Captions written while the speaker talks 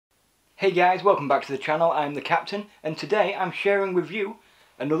Hey guys, welcome back to the channel. I'm the Captain, and today I'm sharing with you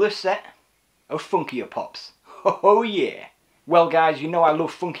another set of Funko Pops. Oh yeah! Well guys, you know I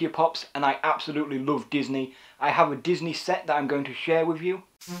love Funko Pops and I absolutely love Disney. I have a Disney set that I'm going to share with you.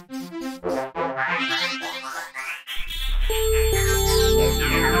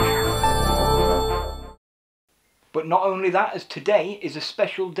 But not only that, as today is a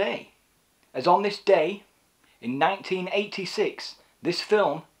special day. As on this day, in 1986, this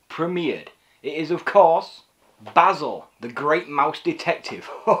film premiered. It is, of course, Basil, the Great Mouse Detective.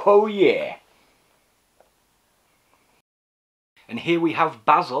 Oh yeah! And here we have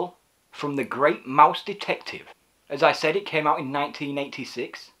Basil from the Great Mouse Detective. As I said, it came out in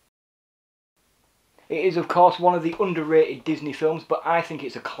 1986. It is, of course, one of the underrated Disney films, but I think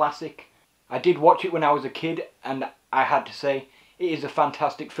it's a classic. I did watch it when I was a kid, and I had to say, it is a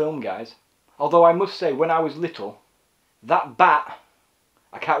fantastic film, guys. Although I must say, when I was little, that bat,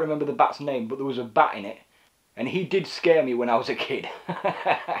 I can't remember the bat's name, but there was a bat in it, and he did scare me when I was a kid.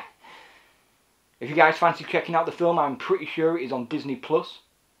 If you guys fancy checking out the film, I'm pretty sure it is on Disney+.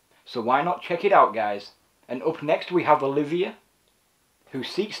 So why not check it out, guys? And up next we have Olivia, who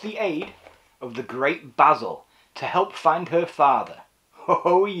seeks the aid of the great Basil to help find her father.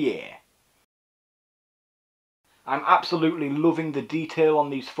 Oh yeah! I'm absolutely loving the detail on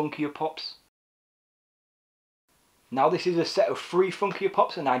these Funko Pops. Now this is a set of 3 Funko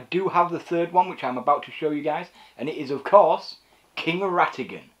Pops, and I do have the third one which I'm about to show you guys, and it is, of course, King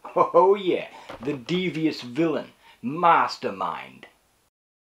Ratigan. Oh yeah, the devious villain, mastermind.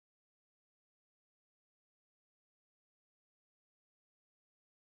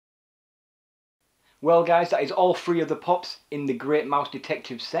 Well guys, that is all 3 of the Pops in the Great Mouse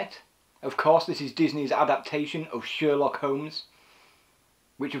Detective set. Of course, this is Disney's adaptation of Sherlock Holmes,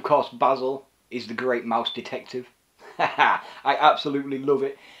 which of course Basil is the Great Mouse Detective. I absolutely love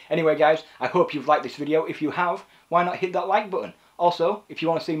it. Anyway guys, I hope you've liked this video. If you have, why not hit that like button? Also, if you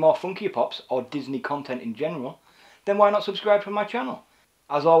want to see more Funko Pops or Disney content in general, then why not subscribe to my channel?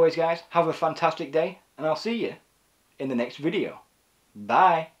 As always guys, have a fantastic day, and I'll see you in the next video.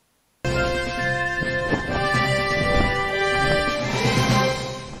 Bye!